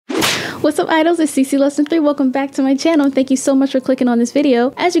What's up, idols? It's CC Lesson 3. Welcome back to my channel. Thank you so much for clicking on this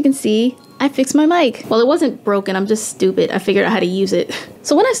video. As you can see, I fixed my mic. Well, it wasn't broken. I'm just stupid. I figured out how to use it.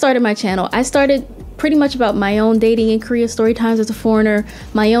 So when I started my channel, I started pretty much about my own dating in Korea story times as a foreigner,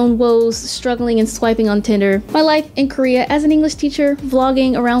 my own woes, struggling and swiping on Tinder, my life in Korea as an English teacher,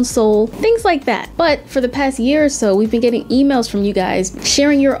 vlogging around Seoul, things like that. But for the past year or so, we've been getting emails from you guys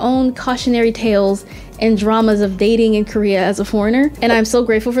sharing your own cautionary tales and dramas of dating in Korea as a foreigner. And I'm so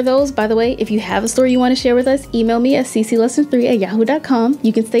grateful for those. By the way, if you have a story you want to share with us, email me at cclesson3@yahoo.com.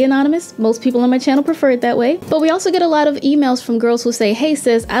 You can stay anonymous. Most people on my channel prefer it that way. But we also get a lot of emails from girls who say, hey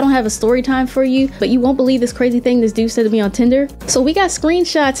sis, I don't have a story time for you, but you won't believe this crazy thing this dude said to me on Tinder. So we got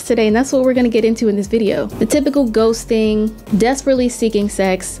screenshots today, and that's what we're gonna get into in this video. The typical ghosting, desperately seeking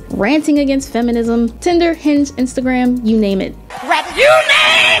sex, ranting against feminism, Tinder, Hinge, Instagram, you name it. You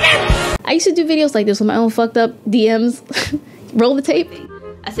name it! I used to do videos like this with my own fucked up DMs. Roll the tape.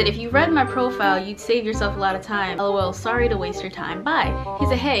 I said, if you read my profile, you'd save yourself a lot of time. LOL, sorry to waste your time. Bye. He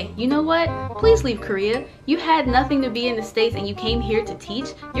said, hey, you know what? Please leave Korea. You had nothing to be in the States and you came here to teach?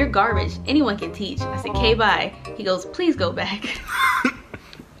 You're garbage. Anyone can teach. I said, okay, bye. He goes, please go back.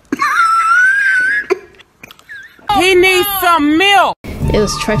 He needs some milk. It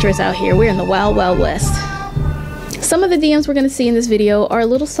was treacherous out here. We're in the wild, wild west. Some of the DMs we're going to see in this video are a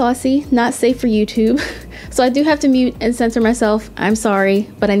little saucy, not safe for YouTube. So I do have to mute and censor myself. I'm sorry,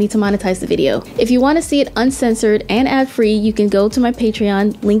 but I need to monetize the video. If you want to see it uncensored and ad-free, you can go to my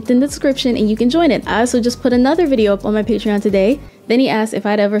Patreon, linked in the description, and you can join it. I also just put another video up on my Patreon today. Then he asked if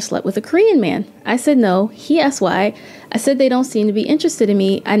I'd ever slept with a Korean man. I said no. He asked why. I said they don't seem to be interested in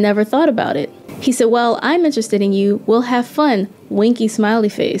me. I never thought about it. He said, well, I'm interested in you. We'll have fun. Winky smiley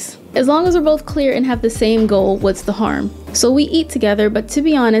face. As long as we're both clear and have the same goal, what's the harm? So we eat together, but to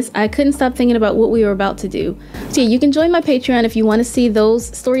be honest, I couldn't stop thinking about what we were about to do. So yeah, you can join my Patreon if you want to see those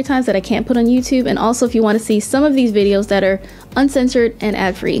story times that I can't put on YouTube, and also if you want to see some of these videos that are uncensored and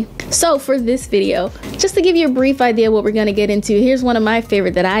ad-free. So for this video, just to give you a brief idea what we're going to get into, here's one of my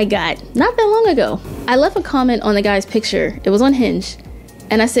favorite that I got not that long ago. I left a comment on the guy's picture. It was on Hinge.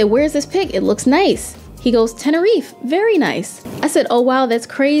 And I said, where's this pic? It looks nice. He goes, Tenerife, very nice. I said, oh wow, that's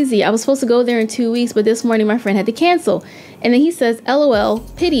crazy. I was supposed to go there in 2 weeks, but this morning my friend had to cancel. And then he says, LOL,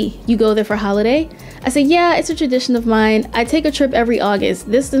 pity, you go there for holiday? I said, yeah, it's a tradition of mine. I take a trip every August.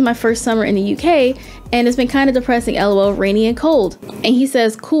 This is my first summer in the UK, and it's been kind of depressing, LOL, rainy and cold. And he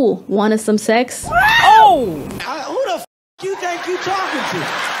says, cool, want us some sex? Oh! Who the f you think you talking to?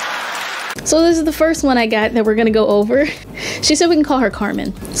 So this is the first one I got that we're gonna go over. She said we can call her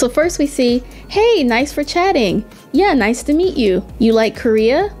Carmen. So first we see, hey, nice for chatting. Yeah, nice to meet you. You like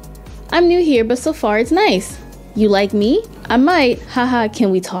Korea? I'm new here, but so far it's nice. You like me? I might. Haha,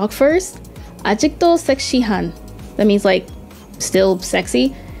 can we talk first? 아직도 섹시한. That means like, still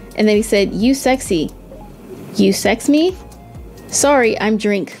sexy. And then he said, you sexy. You sex me? Sorry, I'm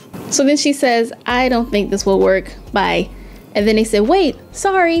drink. So then she says, I don't think this will work. Bye. And then they said, wait,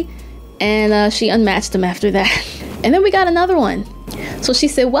 sorry. And she unmatched him after that. And then we got another one. So she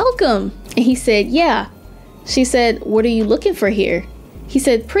said, welcome. And he said, yeah. She said, what are you looking for here? He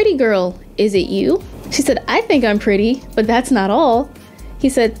said, pretty girl, is it you? She said, I think I'm pretty, but that's not all. He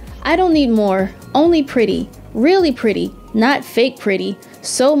said, I don't need more, only pretty, really pretty, not fake pretty.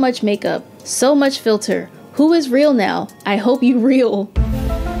 So much makeup, so much filter. Who is real now? I hope you real.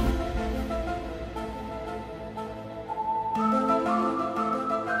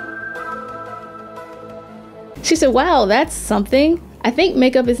 She said, wow, that's something. I think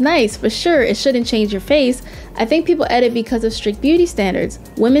makeup is nice, but sure, it shouldn't change your face. I think people edit because of strict beauty standards.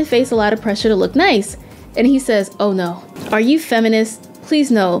 Women face a lot of pressure to look nice. And he says, oh no. Are you feminist? Please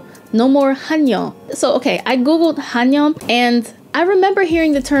no. No more hanyeom. So okay, I googled hanyeom and I remember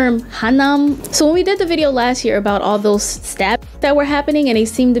hearing the term hanam. So when we did the video last year about all those stats that were happening and they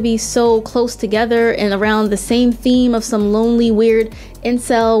seemed to be so close together and around the same theme of some lonely, weird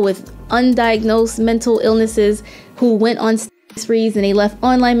incel with undiagnosed mental illnesses who went on sprees and they left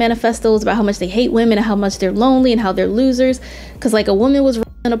online manifestos about how much they hate women and how much they're lonely and how they're losers. Because like a woman was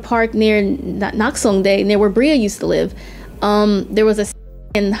in a park near Naksongdae, near where Bria used to live. There was a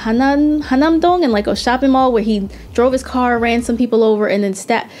in Hanamdong in like a shopping mall where he drove his car, ran some people over, and then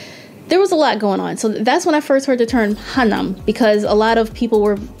there was a lot going on. So that's when I first heard the term Hanam, because a lot of people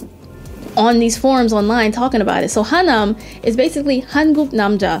were on these forums online talking about it. So Hanam is basically Hanguk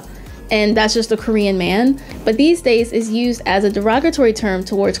Namja, and that's just a Korean man. But these days is used as a derogatory term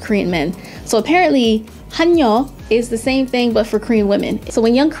towards Korean men. So apparently Hanyo is the same thing but for Korean women. So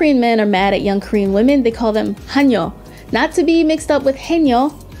when young Korean men are mad at young Korean women, they call them Hanyo. Not to be mixed up with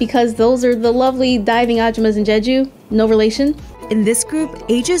Haenyo, because those are the lovely diving ajumas in Jeju. No relation. In this group,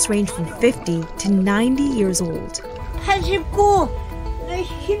 ages range from 50 to 90 years old. 89.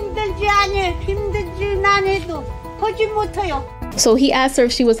 힘들진 않아도 하지 못해요. So he asked her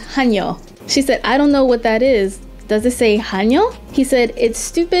if she was hanyo. She said, I don't know what that is. Does it say hanyo? He said, it's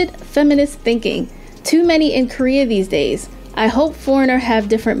stupid feminist thinking. Too many in Korea these days. I hope foreigner have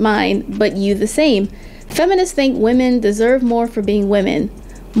different mind, but you the same. Feminists think women deserve more for being women.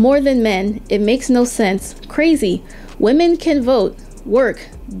 More than men. It makes no sense. Crazy. Women can vote, work,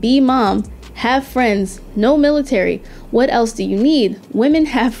 be mom, have friends, no military. What else do you need? Women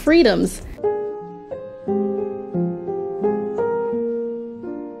have freedoms.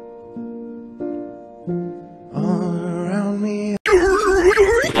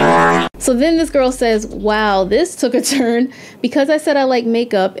 So then this girl says, wow, this took a turn. Because I said I like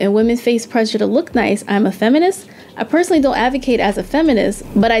makeup and women face pressure to look nice, I'm a feminist? I personally don't advocate as a feminist,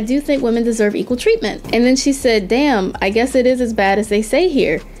 but I do think women deserve equal treatment. And then she said, damn, I guess it is as bad as they say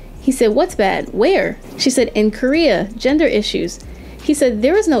here. He said, what's bad? Where? She said, in Korea, gender issues. He said,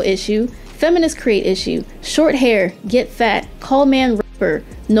 there is no issue. Feminists create issue. Short hair, get fat, call man rapper,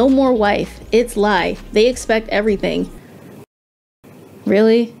 no more wife. It's lie. They expect everything.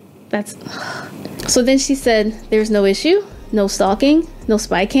 Really? That's... So then she said, there's no issue, no stalking, no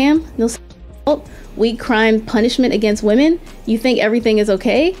spy cam, no assault, weak crime punishment against women. You think everything is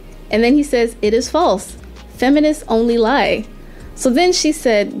okay? And then he says, it is false. Feminists only lie. So then she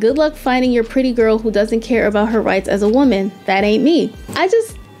said, good luck finding your pretty girl who doesn't care about her rights as a woman. That ain't me. Oh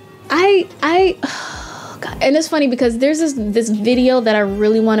God. And it's funny because there's this video that I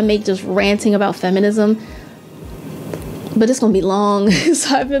really want to make just ranting about feminism, but it's gonna be long.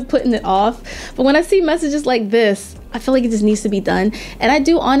 So I've been putting it off. But when I see messages like this, I feel like it just needs to be done. And I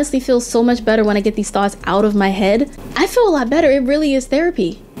do honestly feel so much better when I get these thoughts out of my head. I feel a lot better. It really is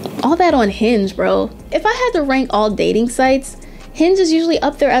therapy. All that on Hinge, bro. If I had to rank all dating sites, Hinge is usually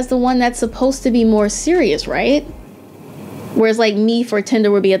up there as the one that's supposed to be more serious, right? Whereas like me for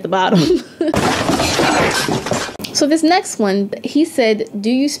Tinder would be at the bottom. So this next one, he said, do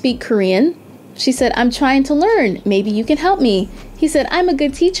you speak Korean? She said, I'm trying to learn. Maybe you can help me. He said, I'm a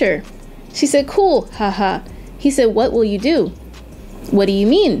good teacher. She said, cool, haha. He said, what will you do? What do you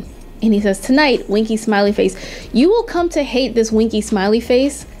mean? And he says, tonight, winky smiley face. You will come to hate this winky smiley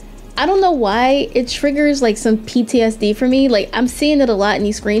face. I don't know why it triggers like some PTSD for me. Like I'm seeing it a lot in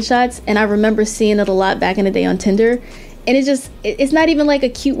these screenshots, and I remember seeing it a lot back in the day on Tinder. And it's not even like a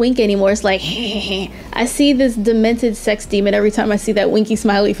cute wink anymore. It's like, I see this demented sex demon every time I see that winky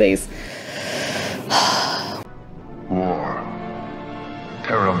smiley face. War.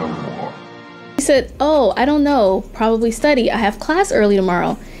 Terrible war. He said, oh, I don't know. Probably study. I have class early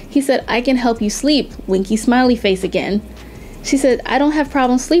tomorrow. He said, I can help you sleep. Winky smiley face again. She said, I don't have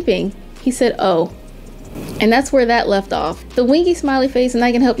problems sleeping. He said, oh. And that's where that left off. The winky smiley face and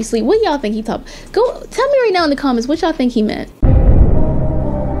I can help you sleep. What y'all think he talked? Go tell me right now in the comments what y'all think he meant.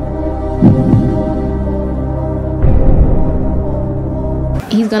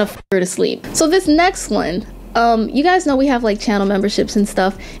 He's gonna f her to sleep. So this next one, you guys know we have like channel memberships and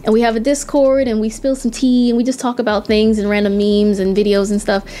stuff, and we have a Discord, and we spill some tea, and we just talk about things and random memes and videos and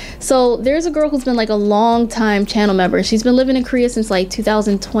stuff. So there's a girl who's been like a long time channel member. She's been living in Korea since like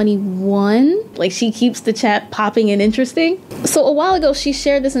 2021. Like she keeps the chat popping and interesting. So a while ago she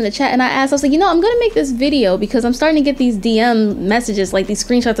shared this in the chat, and I asked, I was like, you know, I'm gonna make this video because I'm starting to get these DM messages, like these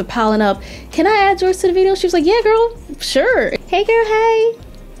screenshots are piling up. Can I add yours to the video? She was like, yeah girl, sure. Hey girl, hey.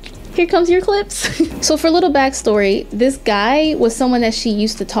 Here comes your clips. So for a little backstory, this guy was someone that she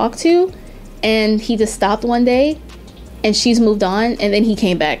used to talk to, and he just stopped one day and she's moved on, and then he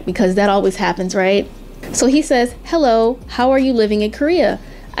came back because that always happens, right? So he says, hello, how are you living in Korea?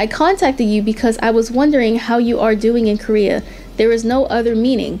 I contacted you because I was wondering how you are doing in Korea. There is no other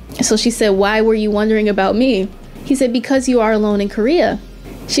meaning. So she said, why were you wondering about me? He said, because you are alone in Korea.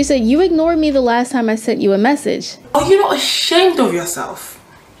 She said, you ignored me the last time I sent you a message. Are you not ashamed of yourself?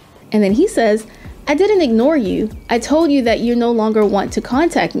 And then he says, I didn't ignore you. I told you that you no longer want to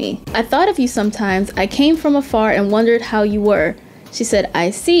contact me. I thought of you sometimes. I came from afar and wondered how you were. She said,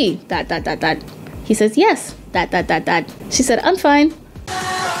 I see, ... He says, yes, ... She said, I'm fine.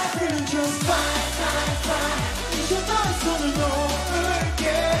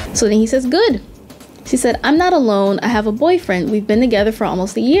 So then he says, good. She said, I'm not alone. I have a boyfriend. We've been together for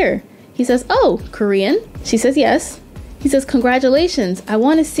almost a year. He says, oh, Korean? She says, yes. He says, congratulations. I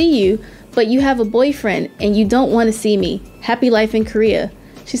want to see you, but you have a boyfriend and you don't want to see me. Happy life in Korea.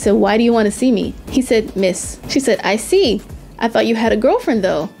 She said, why do you want to see me? He said, miss. She said, I see. I thought you had a girlfriend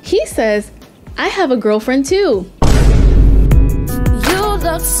though. He says, I have a girlfriend too. You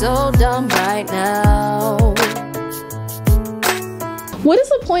look so dumb right now. What is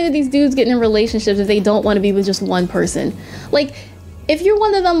the point of these dudes getting in relationships if they don't want to be with just one person? Like, if you're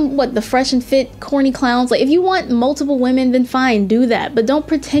one of them, what, the fresh and fit corny clowns, like if you want multiple women, then fine, do that. But don't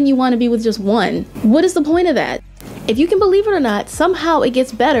pretend you want to be with just one. What is the point of that? If you can believe it or not, somehow it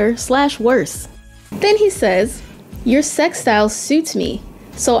gets better / worse. Then he says, your sex style suits me.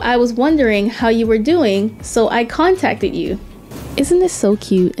 So I was wondering how you were doing, so I contacted you. Isn't this so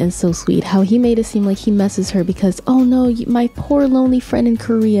cute and so sweet how he made it seem like he messes her because, oh no, my poor lonely friend in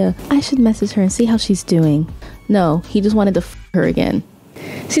Korea, I should message her and see how she's doing. No, he just wanted to f her again.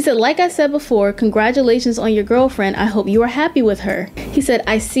 She said, like I said before, congratulations on your girlfriend. I hope you are happy with her. He said,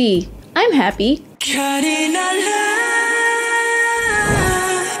 I see. I'm happy.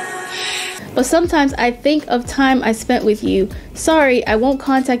 But sometimes I think of time I spent with you. Sorry, I won't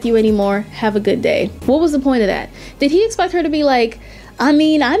contact you anymore. Have a good day. What was the point of that? Did he expect her to be like, I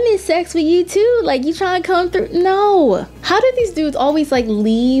mean, I miss sex with you too. Like, you trying to come through? No. How did these dudes always like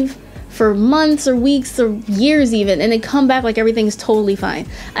leave for months or weeks or years even and then come back like everything's totally fine?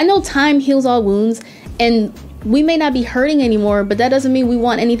 I know time heals all wounds and we may not be hurting anymore, but that doesn't mean we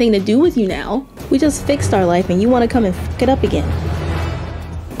want anything to do with you now. We just fixed our life and you want to come and fuck it up again.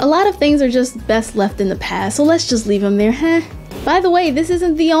 A lot of things are just best left in the past, so let's just leave them there, huh? By the way, this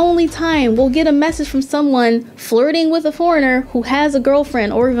isn't the only time we'll get a message from someone flirting with a foreigner who has a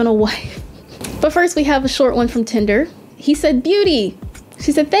girlfriend or even a wife. But first we have a short one from Tinder. He said, beauty.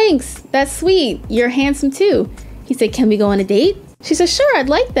 She said, thanks, that's sweet. You're handsome too. He said, can we go on a date? She said, sure, I'd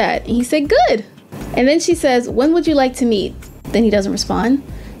like that. And he said, good. And then she says, when would you like to meet? Then he doesn't respond.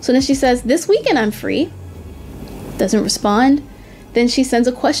 So then she says, this weekend I'm free. Doesn't respond. Then she sends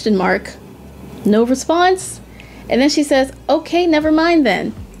a question mark. No response. And then she says, okay, never mind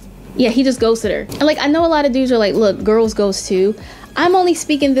then. Yeah, he just ghosted her. And like, I know a lot of dudes are like, look, girls ghost too. I'm only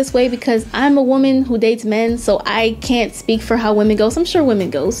speaking this way because I'm a woman who dates men, so I can't speak for how women ghost. I'm sure women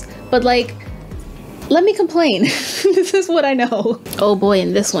ghost, but like, let me complain. This is what I know. Oh boy,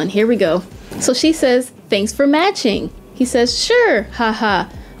 in this one, here we go. So she says, thanks for matching. He says, sure, haha.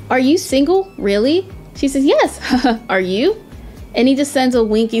 Are you single, really? She says, yes, haha. Are you? And he just sends a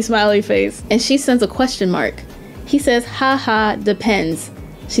winky smiley face. And she sends a question mark. He says, haha, depends.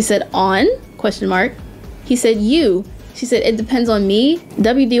 She said, on? Question mark. He said, you. She said, it depends on me.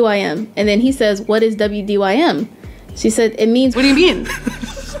 WDYM. And then he says, what is WDYM? She said, it means... What do you mean?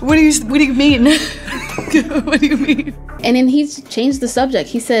 What do you mean? What do you mean? And then he's changed the subject.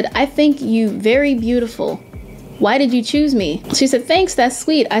 He said, I think you very beautiful. Why did you choose me? She said, thanks, that's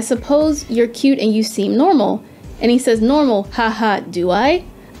sweet. I suppose you're cute and you seem normal. And he says, normal, haha, do I?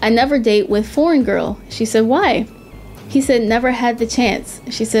 I never date with foreign girl. She said, why? He said, never had the chance.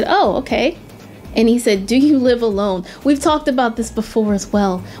 She said, oh, okay. And he said, do you live alone? We've talked about this before as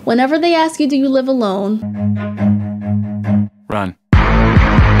well. Whenever they ask you, do you live alone? Run.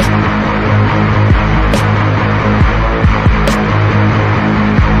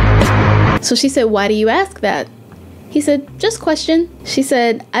 So she said, why do you ask that? He said, just question. She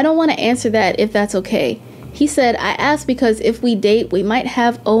said, I don't want to answer that if that's okay. He said, I asked because if we date, we might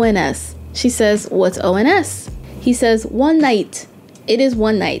have ONS. She says, what's ONS? He says, one night. It is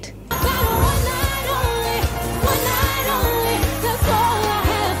one night.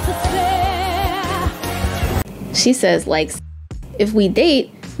 She says, like, if we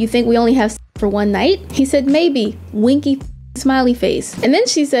date, you think we only have for one night? He said, maybe. Winky smiley face. And then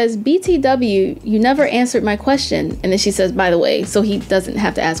she says, BTW, you never answered my question. And then she says, by the way, so he doesn't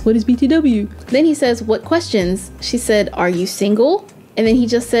have to ask, what is BTW? Then he says, what questions? She said, are you single? And then he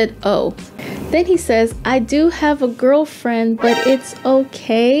just said, oh. Then he says, I do have a girlfriend, but it's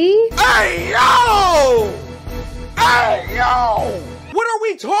okay. Hey, yo! Hey, yo! What are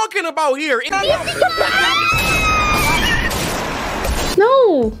we talking about here?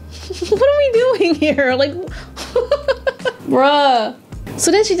 No. What are we doing here? Like, bruh.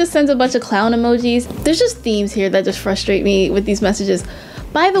 So then she just sends a bunch of clown emojis. There's just themes here that just frustrate me with these messages.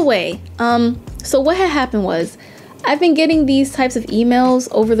 By the way, so what had happened was, I've been getting these types of emails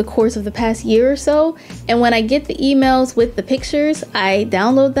over the course of the past year or so, and when I get the emails with the pictures, I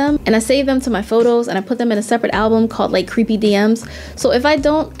download them and I save them to my photos and I put them in a separate album called like Creepy DMs. So if I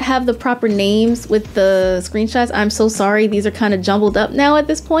don't have the proper names with the screenshots, I'm so sorry. These are kind of jumbled up now at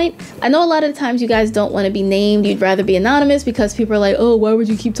this point. I know a lot of the times you guys don't want to be named. You'd rather be anonymous because people are like, oh, why would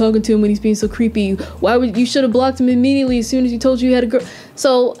you keep talking to him when he's being so creepy? Why would you should have blocked him immediately as soon as you told you had a girl.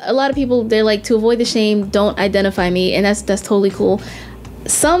 So a lot of people, they're like, to avoid the shame, don't identify me, and that's totally cool.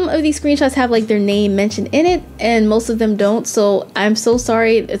 Some of these screenshots have like their name mentioned in it and most of them don't, so I'm so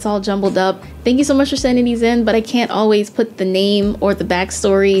sorry it's all jumbled up. Thank you so much for sending these in, but I can't always put the name or the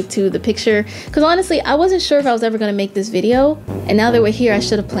backstory to the picture because honestly I wasn't sure if I was ever going to make this video, and now that we're here I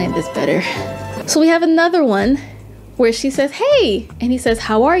should have planned this better. So we have another one where she says hey, and he says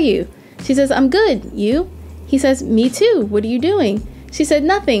how are you? She says I'm good, you? He says me too, what are you doing? She said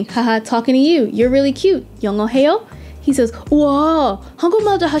nothing, haha, talking to you, you're really cute, 영어 해요? He says, wow,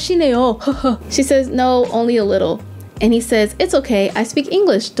 한국말 잘 하시네요. She says, no, only a little. And he says, it's okay, I speak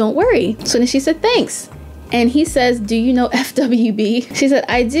English, don't worry. So then she said, thanks. And he says, do you know FWB? She said,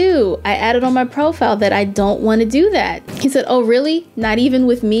 I do. I added on my profile that I don't want to do that. He said, oh, really? Not even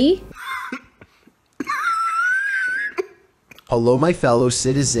with me? Hello, my fellow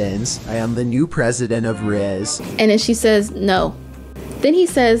citizens. I am the new president of Riz. And then she says, no. Then he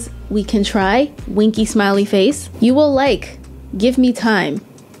says, we can try, winky smiley face. You will like, give me time,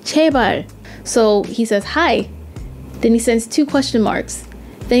 제발. So he says, hi. Then he sends 2 question marks.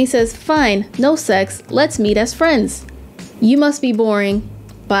 Then he says, fine, no sex, let's meet as friends. You must be boring,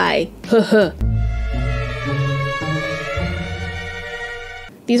 bye,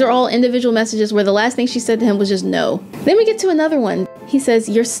 These are all individual messages where the last thing she said to him was just no. Then we get to another one. He says,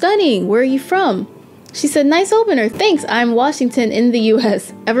 you're stunning, where are you from? She said, nice opener, thanks, I'm Washington in the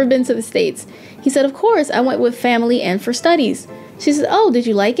US. Ever been to the States? He said, of course, I went with family and for studies. She said, oh, did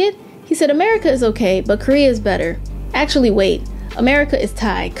you like it? He said, America is okay, but Korea is better. Actually, wait, America is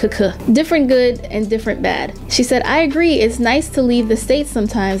Thai, different good and different bad. She said, I agree, it's nice to leave the States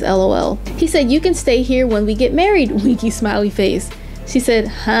sometimes, LOL. He said, you can stay here when we get married, winky smiley face. She said,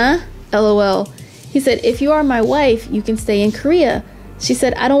 huh? LOL. He said, if you are my wife, you can stay in Korea. She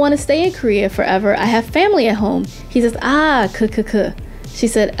said, I don't want to stay in Korea forever. I have family at home. He says, ah, She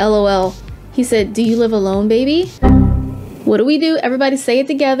said, LOL. He said, do you live alone, baby? What do we do? Everybody say it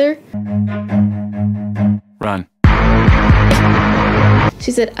together. Run.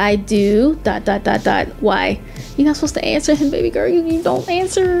 She said, I do, ... Why? You're not supposed to answer him, baby girl. You don't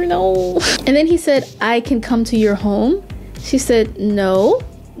answer, no. And then he said, I can come to your home. She said, no,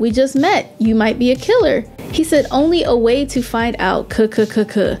 we just met. You might be a killer. He said, only a way to find out,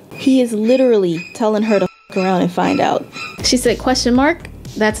 He is literally telling her to f around and find out. She said, question mark?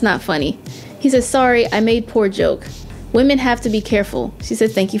 That's not funny. He said, sorry, I made poor joke. Women have to be careful. She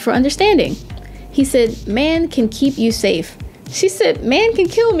said, thank you for understanding. He said, man can keep you safe. She said, man can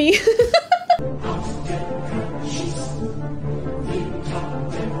kill me.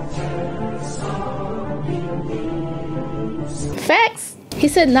 Facts. He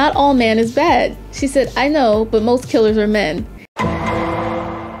said, not all man is bad. She said, I know, but most killers are men.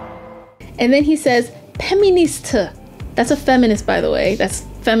 And then he says, feminist. That's a feminist, by the way. That's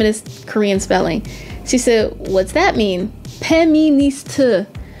feminist Korean spelling. She said, what's that mean? Feminist.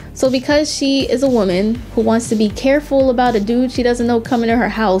 So because she is a woman who wants to be careful about a dude she doesn't know coming to her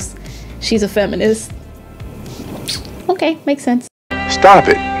house, she's a feminist. Okay, makes sense. Stop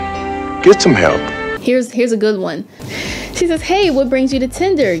it. Get some help. Here's a good one. She says, hey, what brings you to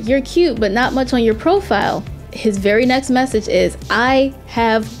Tinder? You're cute, but not much on your profile. His very next message is, I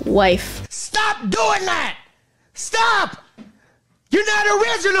have wife. Stop doing that! Stop! You're not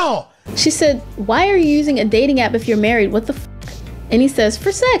original! She said, why are you using a dating app if you're married? What the f? And he says,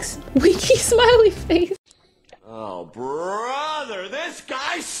 for sex. Winky smiley face. Oh, brother, this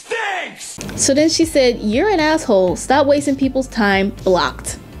guy stinks! So then she said, you're an asshole. Stop wasting people's time.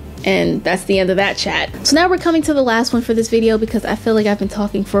 Blocked. And that's the end of that chat. So now we're coming to the last one for this video because I feel like I've been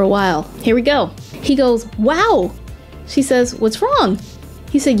talking for a while. Here we go. He goes, wow. She says, what's wrong?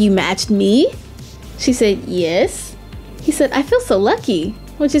 He said, you matched me? She said, yes. He said, I feel so lucky,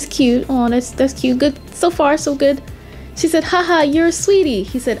 which is cute. Oh, that's cute. Good. So far, so good. She said, haha, you're a sweetie.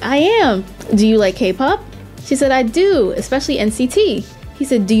 He said, I am. Do you like K-pop? She said, I do, especially NCT. He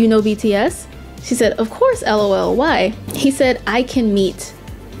said, do you know BTS? She said, of course, LOL. Why? He said, I can meet.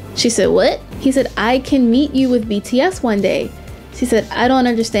 She said, what? He said, I can meet you with BTS one day. She said, I don't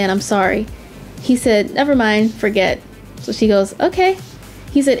understand, I'm sorry. He said, never mind, forget. So she goes, okay.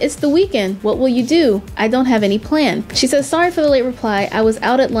 He said, it's the weekend, what will you do? I don't have any plan. She said, sorry for the late reply, I was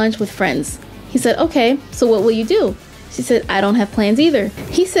out at lunch with friends. He said, okay, so what will you do? She said, I don't have plans either.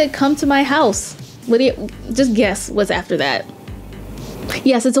 He said, come to my house. What do you, just guess what's after that.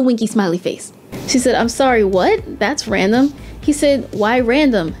 Yes, it's a winky smiley face. She said, I'm sorry, what? That's random. He said, why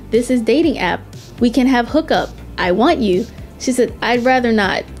random? This is dating app. We can have hookup. I want you. She said, I'd rather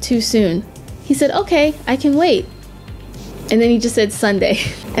not. Too soon. He said, okay, I can wait. And then he just said Sunday.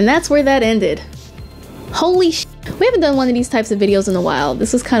 And that's where that ended. Holy sh**. We haven't done one of these types of videos in a while.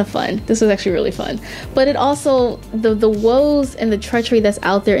 This was kind of fun. This was actually really fun. But it also, the woes and the treachery that's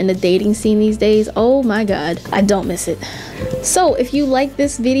out there in the dating scene these days, oh my god, I don't miss it. So if you like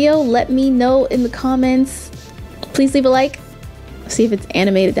this video, let me know in the comments. Please leave a like. See if it's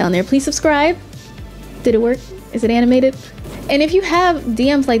animated down there. Please subscribe. Did it work? Is it animated? And if you have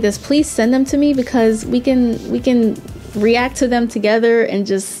DMs like this, please send them to me, because we can react to them together and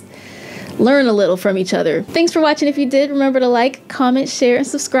just learn a little from each other. Thanks for watching. If you did, remember to like, comment, share, and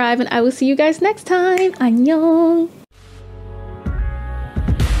subscribe, and I will see you guys next time. Annyeong.